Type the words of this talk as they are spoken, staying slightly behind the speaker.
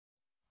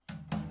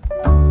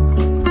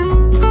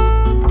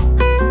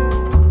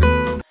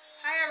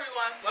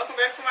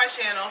my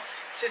channel.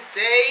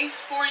 Today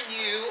for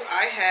you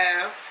I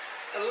have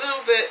a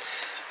little bit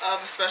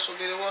of a special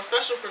video. Well,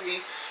 special for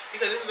me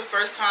because this is the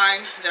first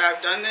time that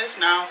I've done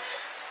this. Now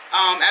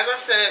as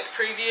I've said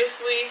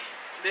previously,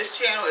 this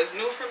channel is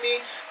new for me.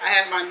 I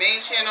have my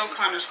main channel,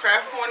 Connor's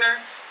Craft Corner,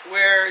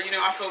 where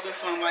I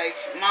focus on like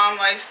mom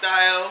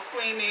lifestyle,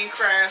 cleaning,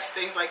 crafts,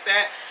 things like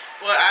that.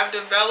 But I've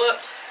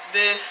developed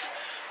this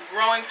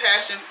growing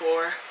passion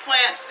for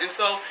plants, and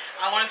so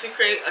I wanted to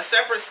create a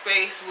separate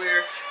space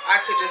where I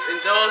could just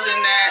indulge in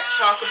that,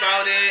 talk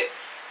about it,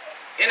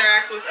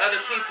 interact with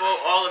other people,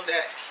 all of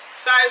that.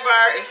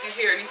 Sidebar, if you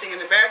hear anything in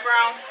the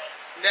background,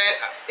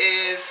 that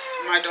is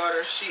my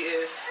daughter. She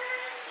is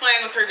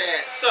playing with her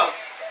dad. So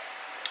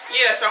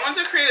yeah, so I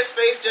wanted to create a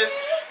space just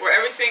where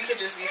everything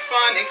could just be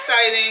fun,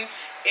 exciting,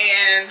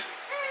 and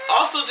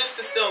also just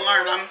to still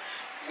learn. I'm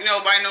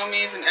by no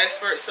means an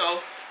expert, so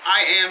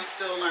I am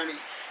still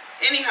learning.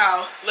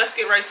 Anyhow, let's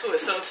get right to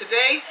it. So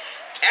today,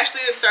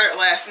 actually this started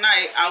last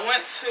night, I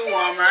went to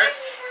Walmart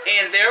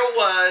and there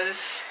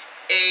was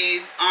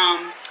a,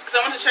 because I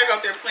went to check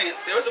out their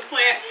plants. There was a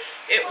plant,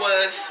 it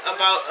was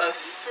about a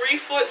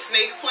 3-foot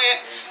snake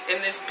plant in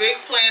this big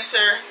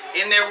planter,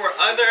 and there were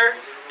other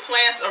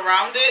plants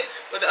around it,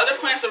 but the other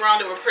plants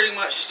around it were pretty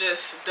much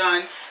just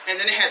done. And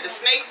then it had the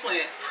snake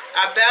plant.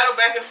 I battled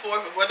back and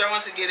forth of whether I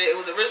wanted to get it. It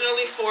was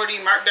originally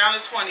 40, marked down to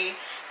 20,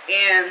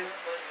 and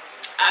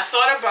I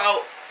thought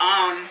about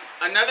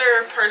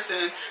another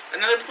person,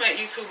 another plant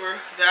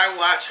YouTuber that I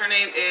watch. Her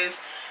name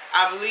is,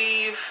 I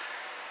believe,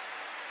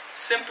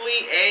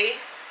 Simply A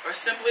or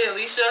Simply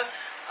Alicia,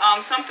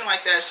 something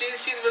like that.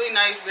 She's really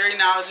nice, very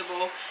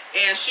knowledgeable,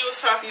 and she was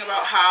talking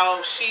about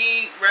how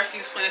she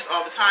rescues plants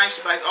all the time.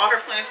 She buys all her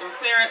plants on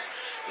clearance,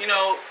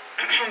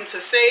 to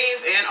save,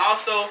 and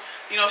also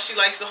she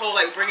likes the whole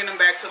like bringing them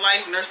back to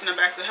life, nursing them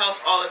back to health,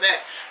 all of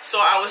that. So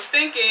I was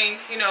thinking,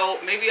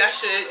 maybe I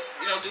should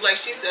do like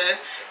she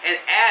says and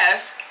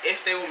ask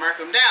if they will mark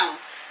them down.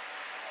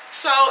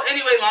 So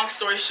anyway, long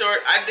story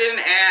short, I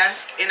didn't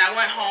ask, and I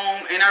went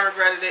home and I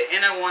regretted it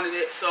and I wanted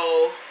it.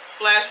 So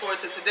flash forward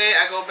to today,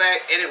 I go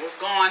back and it was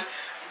gone.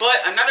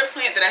 But another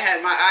plant that I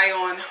had my eye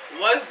on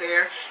was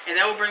there, and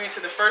that will bring me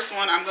to the first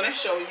one I'm going to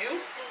show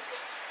you.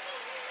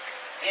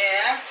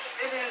 And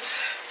it is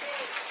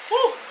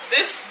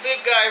this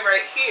big guy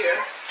right here.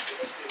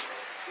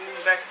 Let's move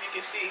it back if you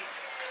can see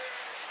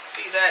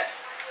that.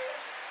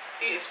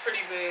 He is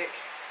pretty big.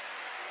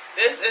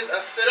 This is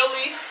a fiddle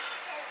leaf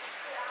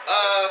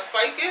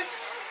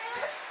ficus.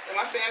 Am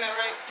I saying that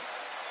right?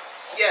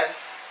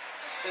 Yes.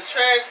 The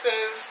tag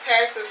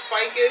says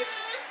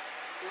ficus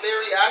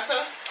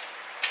liriata.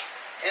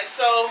 And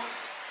so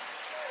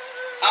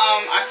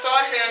I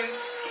saw him.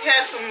 He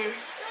has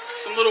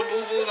some little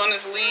boo-boos on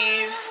his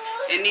leaves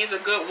and needs a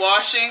good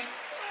washing.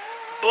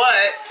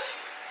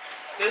 But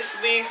this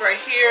leaf right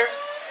here,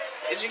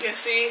 as you can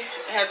see,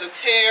 it has a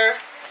tear.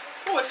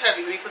 Oh, it's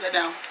heavy. Let me put that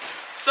down.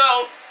 So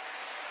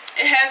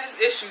it has its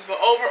issues, but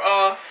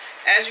overall,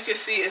 as you can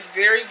see, it's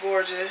very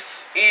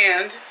gorgeous,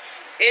 and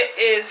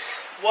it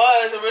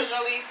was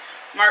originally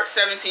marked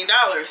 $17.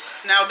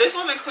 Now this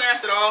wasn't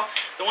clearance at all.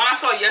 The one I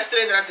saw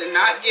yesterday that I did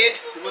not get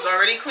was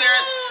already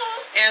clearance,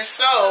 and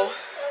so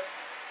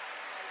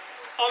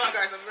hold on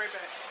guys, I'll be right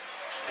back.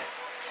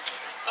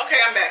 Okay,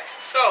 I'm back.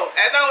 So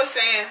as I was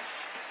saying,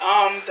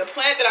 the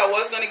plant that I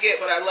was going to get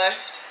but I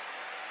left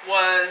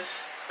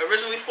was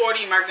originally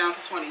 40, marked down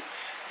to 20.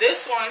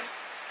 This one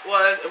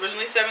was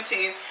originally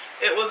 17.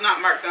 It was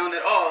not marked down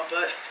at all,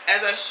 but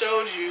as I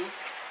showed you,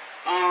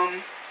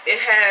 it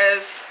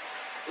has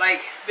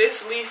like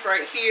this leaf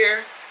right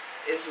here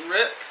is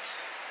ripped,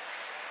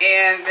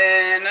 and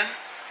then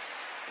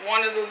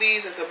one of the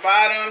leaves at the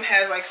bottom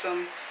has like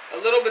a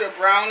little bit of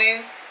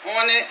browning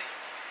on it,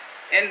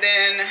 and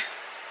then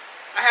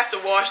I have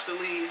to wash the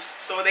leaves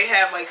so they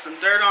have like some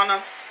dirt on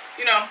them,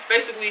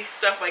 basically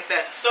stuff like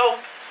that. So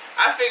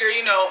I figure,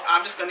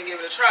 I'm just gonna give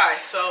it a try.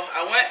 So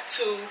I went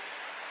to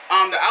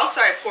the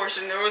outside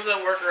portion. There was a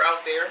worker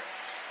out there,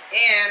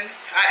 and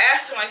I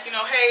asked him, like,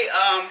 hey,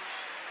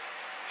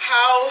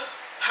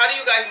 how do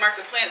you guys mark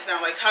the plants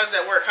down? Like, how does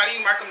that work? How do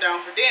you mark them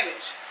down for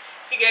damage?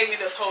 He gave me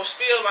this whole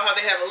spiel about how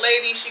they have a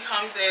lady. She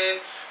comes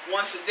in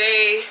once a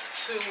day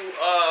to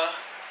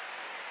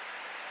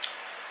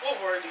what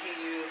word did he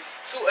use?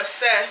 To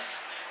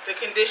assess the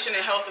condition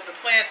and health of the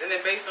plants, and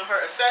then based on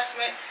her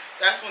assessment,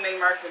 that's when they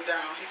mark them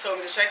down. He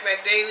told me to check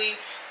back daily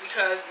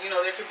because,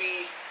 there could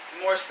be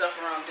more stuff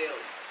around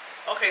daily.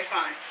 Okay,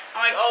 fine.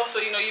 I'm like, oh,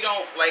 so, you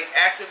don't, like,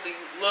 actively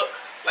look,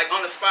 like, on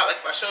the spot, like,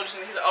 if I showed you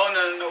something. He's like, oh,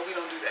 no, we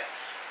don't do that.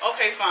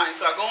 Okay, fine.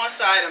 So I go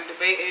inside, I'm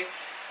debating,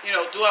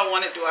 do I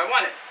want it, do I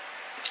want it?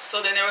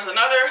 So then there was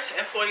another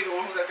employee, the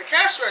one who was at the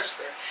cash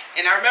register,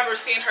 and I remember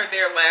seeing her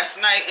there last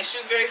night, and she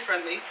was very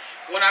friendly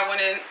when I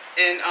went in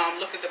and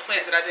looked at the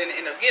plant that I didn't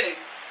end up getting.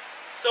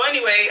 So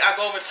anyway, I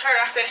go over to her and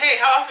I say, hey,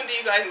 how often do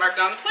you guys mark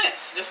down the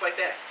plants? Just like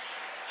that.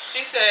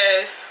 She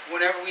said,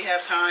 whenever we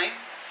have time.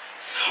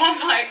 So I'm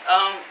like,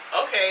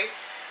 okay,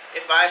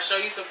 if I show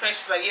you some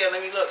plants, she's like, yeah, let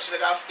me look. She's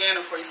like, I'll scan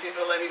them for you, see if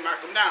it'll let me mark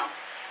them down.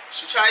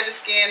 She tried to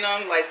scan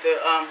them, like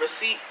the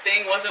receipt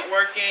thing wasn't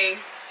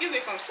working. Excuse me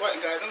if I'm sweating,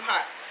 guys, I'm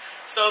hot.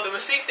 So the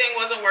receipt thing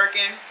wasn't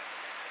working,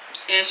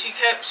 and she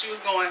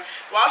was going.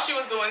 While she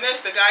was doing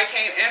this, the guy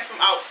came in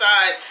from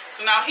outside.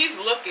 So now he's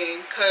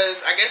looking, because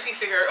I guess he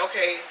figured,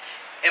 okay,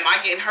 am I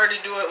getting her to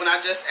do it when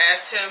I just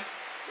asked him?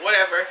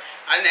 Whatever.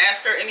 I didn't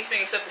ask her anything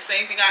except the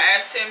same thing I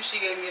asked him.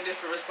 She gave me a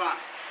different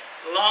response.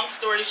 Long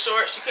story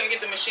short, she couldn't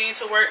get the machine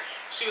to work.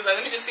 She was like,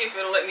 let me just see if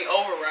it'll let me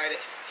override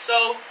it.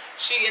 So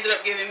she ended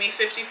up giving me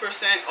 50%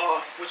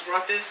 off, which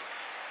brought this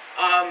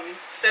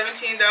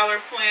 $17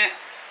 plant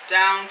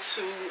down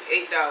to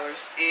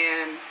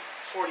 $8.40.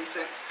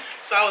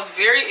 So I was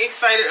very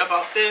excited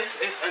about this.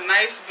 It's a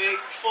nice big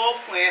full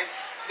plant.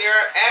 There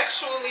are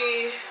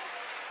actually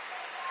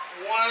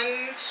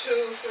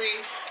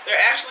there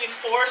are actually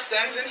 4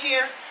 stems in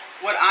here.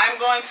 What I'm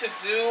going to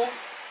do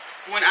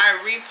when I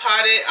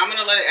repot it, I'm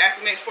going to let it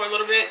acclimate for a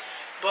little bit.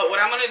 But what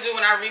I'm going to do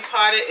when I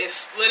repot it is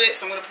split it.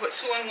 So I'm going to put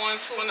 2 in one,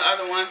 2 in the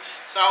other one.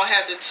 So I'll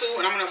have the 2,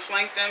 and I'm going to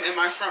flank them in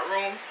my front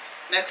room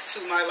next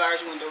to my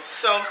large window.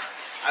 So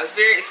I was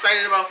very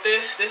excited about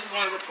this. This is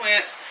one of the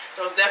plants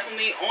that was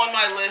definitely on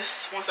my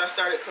list once I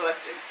started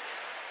collecting.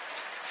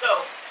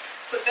 So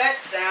put that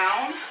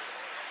down.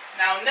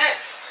 Now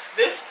next,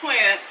 this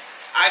plant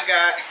I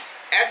got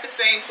at the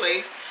same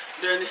place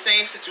during the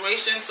same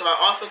situation. So I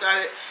also got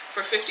it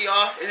for 50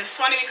 off. And it's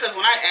funny because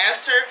when I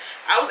asked her,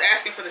 I was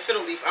asking for the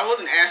fiddle leaf. I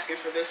wasn't asking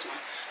for this one.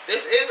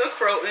 This is a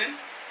croton,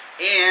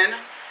 and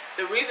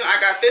the reason I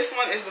got this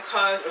one is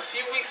because a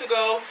few weeks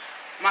ago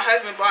my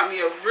husband bought me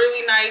a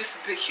really nice,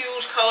 big,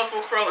 huge,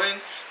 colorful croton,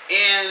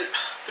 and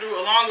through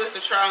a long list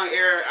of trial and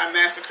error, I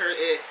massacred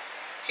it.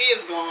 He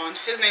is gone.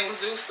 His name was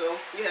Zeus, so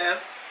we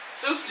have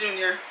Zeus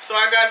Jr. So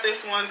I got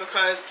this one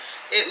because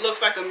it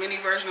looks like a mini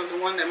version of the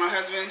one that my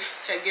husband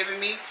had given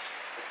me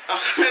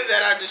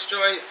that I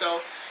destroyed.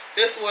 So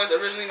this was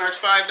originally marked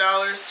 $5.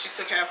 She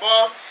took half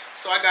off,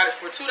 so I got it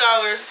for $2,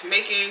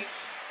 making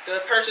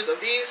the purchase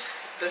of these,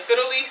 the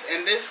fiddle leaf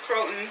and this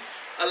croton,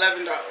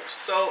 $11.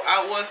 So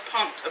I was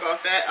pumped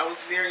about that. I was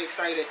very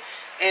excited.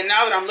 And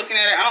now that I'm looking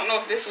at it, I don't know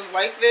if this was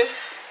like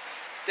this.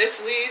 This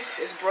leaf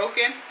is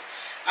broken.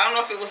 I don't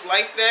know if it was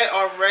like that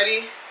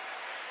already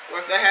or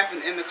if that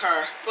happened in the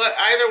car. But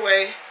either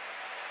way,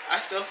 I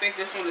still think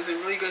this one is in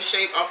really good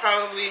shape. I'll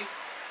probably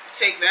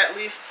take that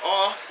leaf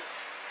off,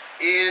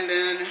 and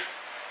then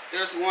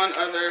there's one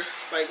other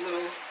like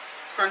little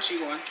crunchy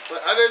one.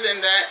 But other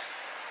than that,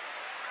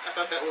 I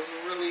thought that was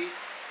really,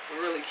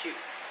 really cute.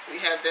 So we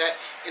have that,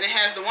 and it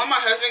has the one my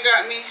husband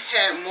got me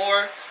had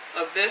more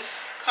of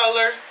this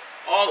color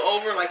all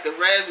over, like the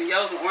reds and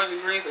yellows and orange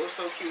and greens. It was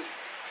so cute.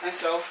 And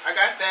so I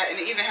got that, and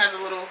it even has a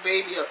little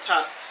baby up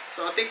top.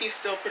 So I think he's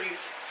still pretty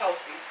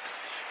healthy.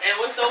 And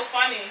what's so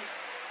funny,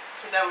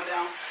 put that one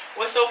down.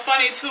 What's so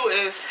funny too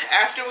is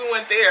after we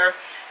went there,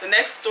 the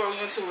next store we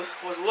went to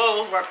was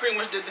Lowe's, where I pretty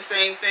much did the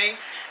same thing.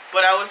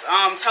 But I was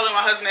telling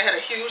my husband they had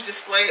a huge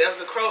display of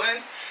the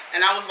crotons,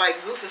 and I was like,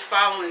 Zeus is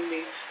following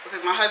me,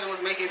 because my husband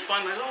was making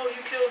fun, like, oh,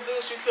 you killed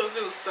Zeus, you killed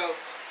Zeus. So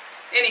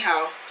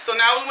anyhow, so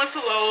now we went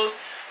to Lowe's.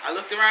 I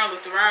looked around.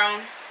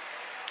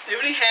 They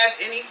really have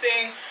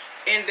anything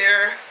in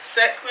their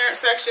set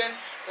clearance section,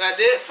 but I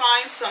did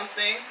find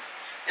something,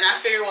 and I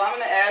figured, well, I'm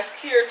going to ask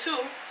here too.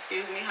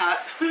 Excuse me,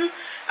 hot.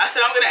 I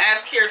said I'm going to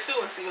ask here too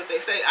and see what they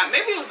say.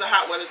 Maybe it was the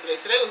hot weather today.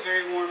 Today was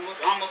very warm. It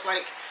was almost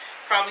like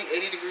probably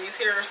 80 degrees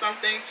here or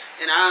something,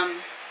 and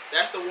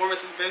that's the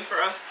warmest it's been for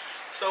us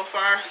so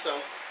far. So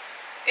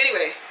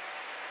anyway,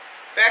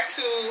 back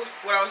to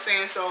what I was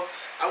saying. So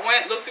I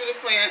went, looked through the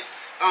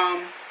plants,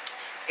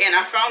 and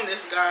I found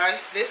this guy.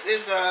 This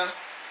is I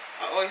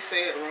always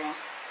say it wrong,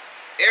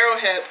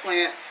 arrowhead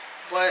plant,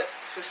 but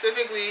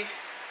specifically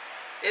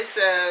it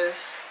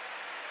says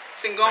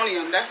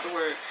syngonium. That's the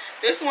word.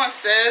 This one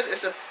says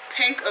it's a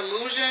pink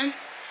illusion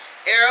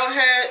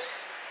arrowhead.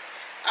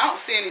 I don't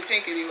see any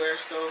pink anywhere,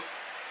 so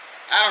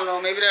I don't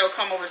know, maybe that'll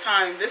come over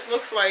time. This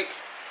looks like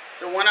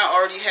the one I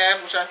already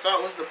have, which I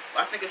thought was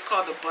I think it's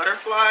called the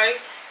butterfly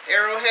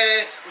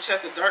arrowhead, which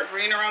has the dark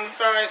green around the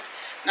sides.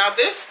 Now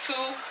this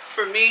too,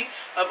 for me,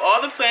 of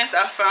all the plants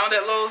I found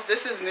at Lowe's,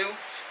 this is new,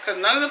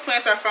 because none of the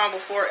plants I found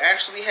before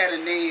actually had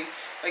a name.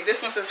 Like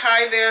this one says,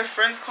 hi there,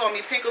 friends call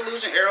me Pink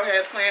Illusion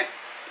Arrowhead Plant.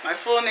 My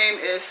full name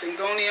is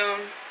Syngonium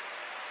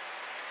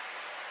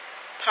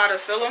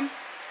podophyllum.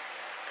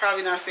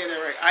 Probably not saying that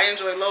right. I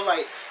enjoy low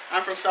light.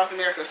 I'm from South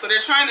America. So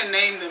they're trying to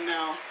name them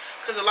now,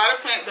 because a lot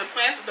of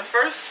the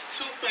first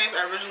 2 plants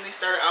I originally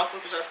started out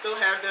with, which I still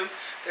have them,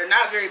 they're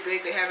not very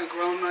big. They haven't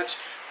grown much.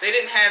 They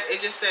didn't have, it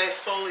just said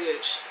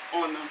foliage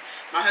on them.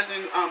 My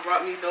husband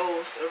brought me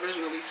those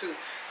originally too.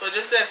 So it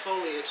just said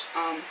foliage.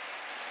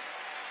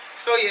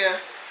 So yeah,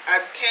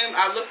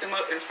 I looked them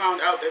up and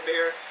found out that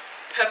they're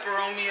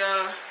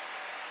Peperomia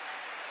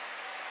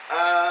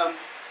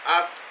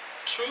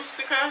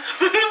Trucica,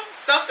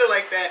 something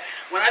like that.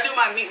 When I do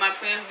my Meet My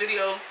Plants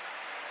video,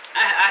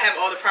 I have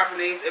all the proper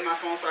names in my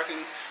phone so I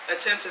can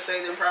attempt to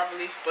say them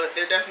properly, but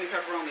they're definitely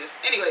peperomias.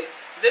 Anyway,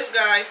 this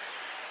guy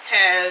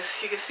has,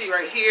 you can see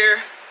right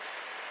here,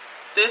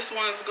 This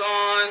one's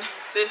gone.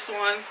 This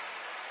one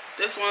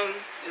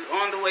is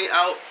on the way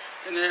out.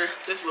 And there,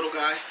 this little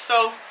guy.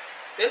 So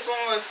this one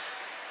was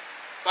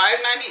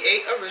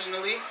 $5.98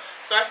 originally.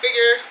 So I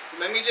figure,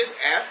 let me just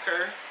ask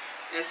her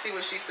and see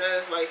what she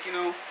says. Like, you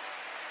know,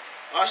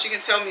 all she can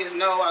tell me is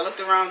no. I looked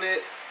around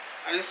it.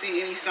 I didn't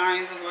see any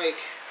signs of like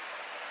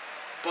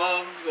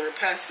bugs or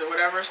pests or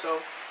whatever.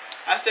 So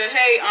I said,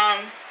 hey,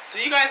 do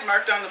you guys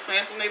mark down the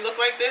plants when they look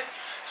like this?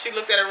 She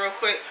looked at it real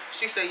quick.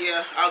 She said,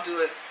 yeah, I'll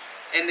do it.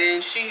 And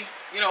then she,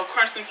 you know,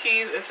 crunched some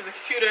keys into the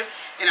computer,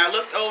 and I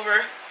looked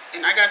over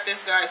and I got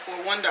this guy for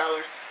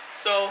 $1.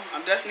 So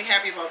I'm definitely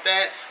happy about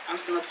that. I'm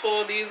just gonna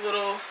pull these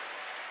little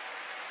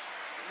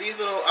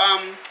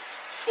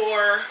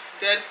 4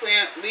 dead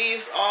plant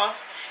leaves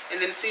off, and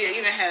then see it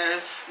even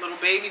has little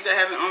babies that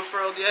haven't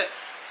unfurled yet.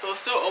 So it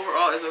still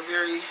overall is a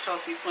very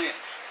healthy plant.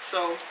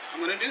 So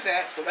I'm gonna do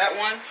that. So that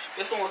one,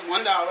 this one was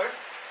 $1.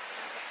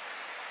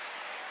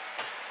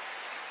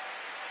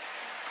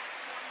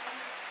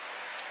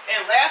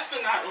 And last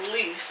but not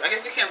least, I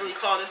guess we can't really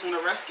call this one a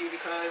rescue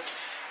because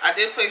I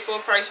did pay full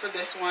price for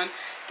this one,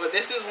 but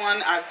this is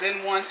one I've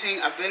been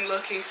wanting, I've been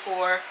looking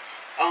for.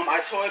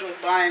 I toyed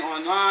with buying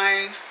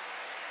online,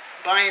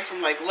 buying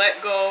from like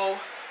Let Go,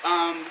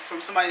 from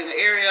somebody in the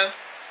area.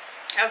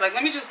 I was like,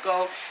 let me just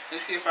go and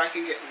see if I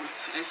can get one.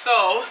 And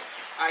so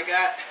I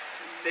got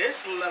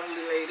this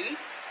lovely lady,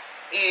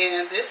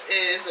 and this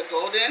is the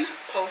golden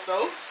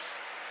pothos,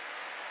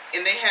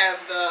 and they have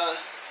the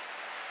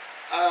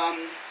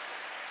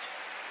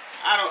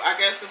I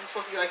guess this is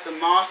supposed to be like the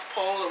moss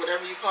pole or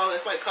whatever you call it.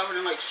 It's like covered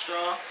in like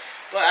straw,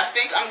 but I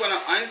think I'm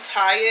gonna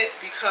untie it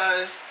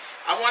because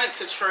I want it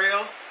to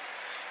trail,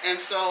 and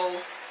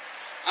so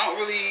I don't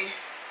really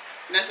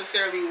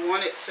necessarily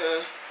want it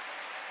to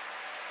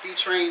be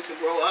trained to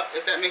grow up,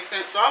 if that makes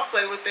sense. So I'll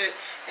play with it.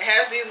 It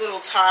has these little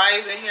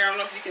ties in here. I don't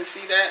know if you can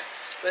see that,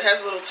 but it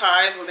has little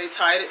ties where they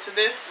tied it to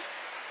this.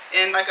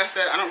 And like I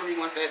said, I don't really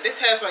want that. This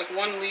has like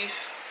one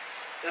leaf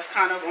that's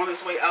kind of on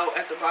its way out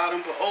at the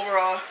bottom, but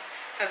overall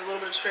has a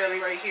little bit of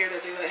trailing right here that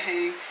they let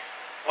hang.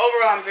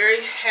 Overall, I'm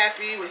very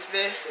happy with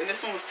this, and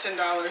this one was $10.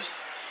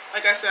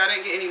 Like I said, I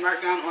didn't get any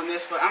markdown on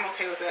this, but I'm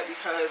okay with that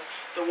because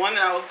the one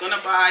that I was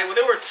gonna buy, well,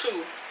 there were 2.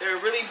 They were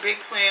really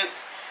big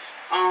plants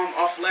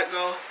off Let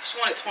Go. She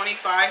wanted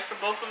 $25 for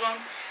both of them.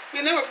 I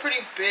mean, they were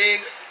pretty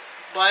big,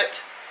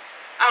 but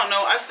I don't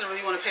know, I just didn't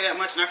really want to pay that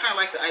much, and I kind of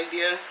like the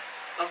idea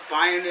of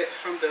buying it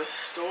from the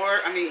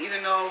store. I mean,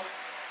 even though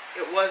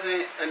it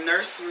wasn't a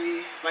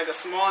nursery, like a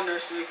small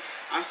nursery,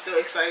 I'm still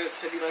excited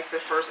to be like the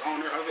first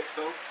owner of it.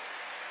 So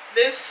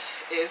this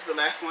is the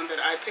last one that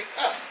I picked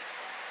up.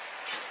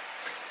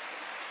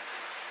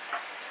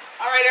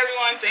 Alright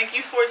everyone, thank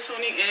you for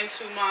tuning in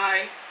to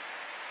my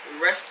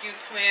rescue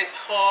plant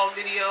haul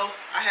video.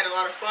 I had a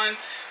lot of fun.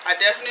 I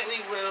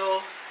definitely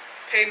will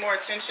pay more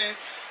attention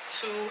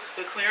to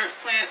the clearance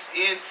plants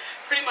and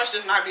pretty much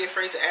just not be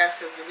afraid to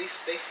ask, because the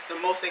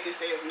most they can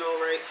say is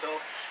no, right? So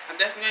I'm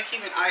definitely gonna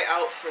keep an eye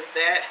out for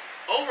that.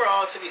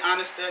 Overall, to be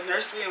honest, the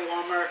nursery in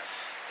Walmart,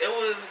 it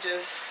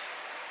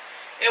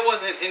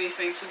wasn't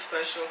anything too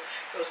special.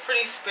 It was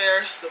pretty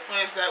sparse. The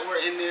plants that were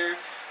in there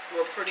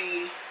were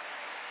pretty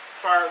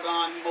far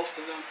gone, most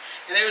of them,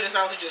 and they were just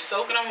out there just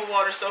soaking them with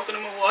water,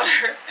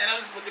 and I'm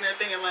just looking there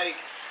thinking like,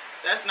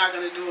 that's not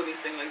gonna do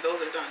anything. Like,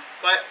 those are done.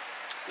 But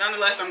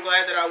nonetheless, I'm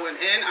glad that I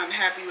went in. I'm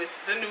happy with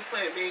the new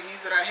plant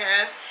babies that I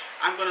have.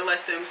 I'm gonna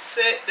let them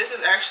sit. This is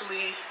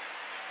actually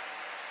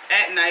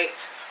at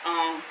night.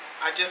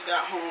 I just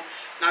got home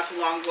not too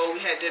long ago.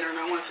 We had dinner and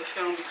I wanted to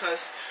film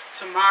because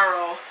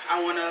tomorrow I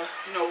want to,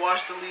 you know,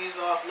 wash the leaves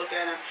off, look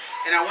at them,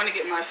 and I want to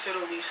get my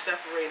fiddle leaf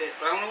separated.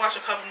 But I want to watch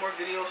a couple more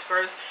videos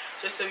first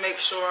just to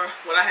make sure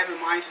what I have in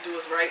mind to do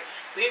is right.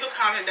 Leave a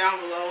comment down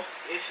below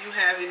if you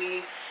have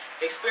any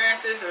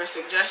experiences or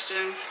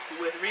suggestions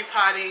with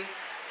repotting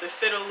the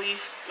fiddle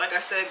leaf. Like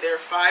I said, there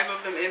are 5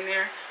 of them in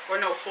there, or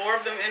no,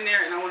 4 of them in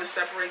there, and I want to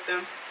separate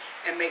them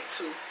and make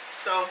 2.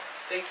 So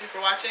thank you for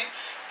watching,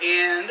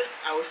 and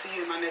I will see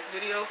you in my next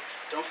video.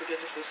 Don't forget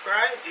to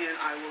subscribe, and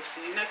I will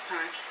see you next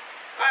time.